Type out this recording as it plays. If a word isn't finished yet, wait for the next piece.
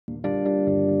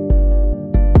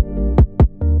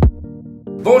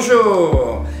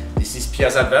Bonjour, this is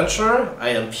Pierre's Adventure. I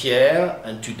am Pierre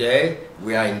and today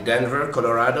we are in Denver,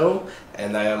 Colorado,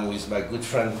 and I am with my good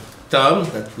friend Tom,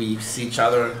 that we see each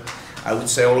other, I would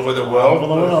say, all over the world.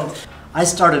 All over the world. I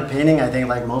started painting, I think,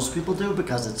 like most people do,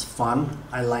 because it's fun.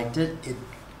 I liked it. It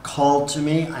called to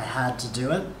me. I had to do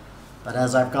it. But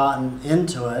as I've gotten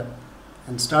into it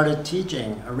and started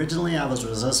teaching, originally I was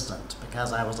resistant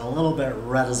because I was a little bit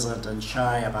reticent and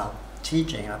shy about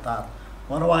teaching. I thought,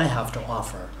 what do I have to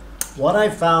offer? What I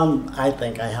found I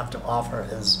think I have to offer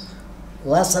is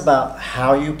less about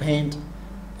how you paint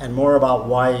and more about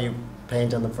why you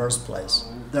paint in the first place.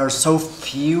 There are so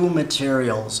few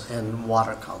materials in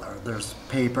watercolor. There's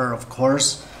paper, of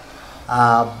course.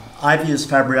 I've used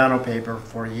Fabriano paper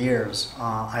for years.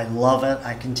 I love it.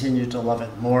 I continue to love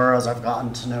it more as I've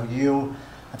gotten to know you.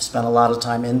 I've spent a lot of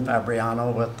time in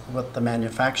Fabriano with the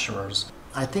manufacturers.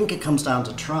 I think it comes down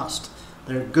to trust.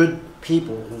 They're good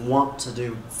people who want to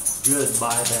do good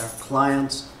by their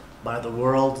clients, by the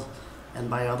world, and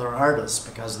by other artists,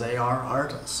 because they are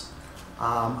artists.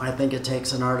 I think it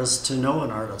takes an artist to know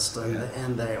an artist,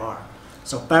 and they are.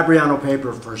 So Fabriano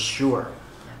paper for sure.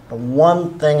 But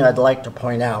one thing I'd like to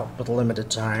point out with limited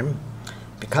time,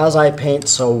 because I paint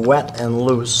so wet and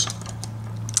loose,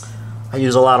 I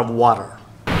use a lot of water.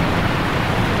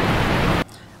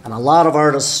 And a lot of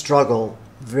artists struggle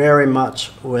very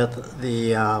much with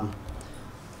the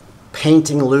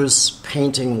painting loose,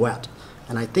 painting wet.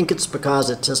 And I think it's because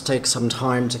it just takes some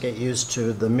time to get used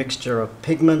to the mixture of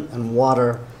pigment and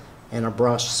water in a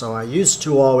brush. So I used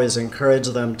to always encourage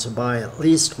them to buy at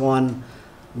least one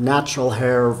natural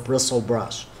hair bristle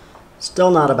brush. Still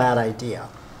not a bad idea,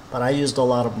 but I used a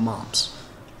lot of mops.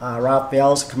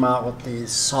 Raphael's come out with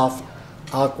these soft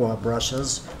aqua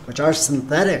brushes, which are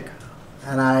synthetic.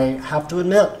 And I have to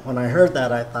admit, when I heard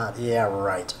that, I thought, yeah,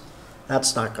 right,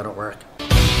 that's not gonna work.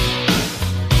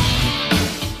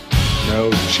 No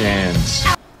chance.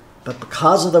 But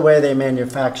because of the way they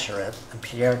manufacture it, and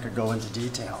Pierre could go into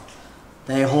detail,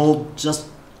 they hold just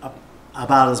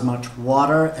about as much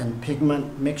water and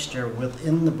pigment mixture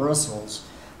within the bristles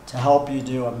to help you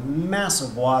do a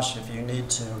massive wash if you need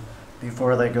to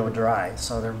before they go dry.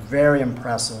 So they're very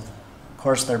impressive. Of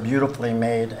course, they're beautifully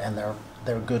made and they're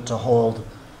good to hold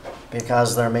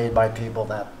because they're made by people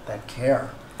that care.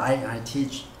 I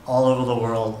teach all over the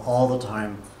world all the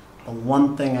time. The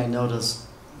one thing I noticed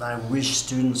that I wish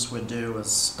students would do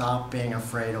is stop being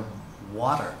afraid of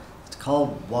water. It's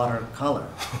called watercolor.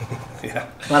 Yeah.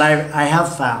 But I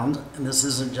have found, and this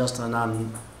isn't just an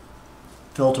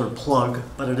unfiltered plug,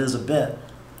 but it is a bit,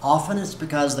 often it's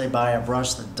because they buy a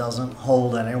brush that doesn't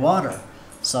hold any water.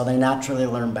 So they naturally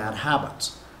learn bad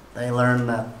habits. They learn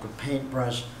that the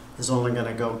paintbrush is only going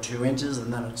to go 2 inches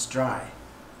and then it's dry.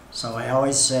 So I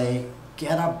always say,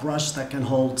 get a brush that can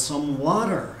hold some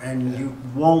water and you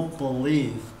won't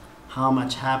believe how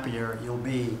much happier you'll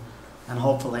be and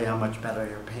hopefully how much better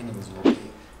your paintings will be.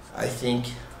 I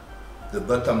think the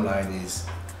bottom line is,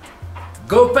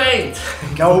 go paint!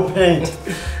 Go paint!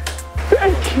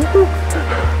 Thank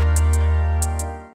you.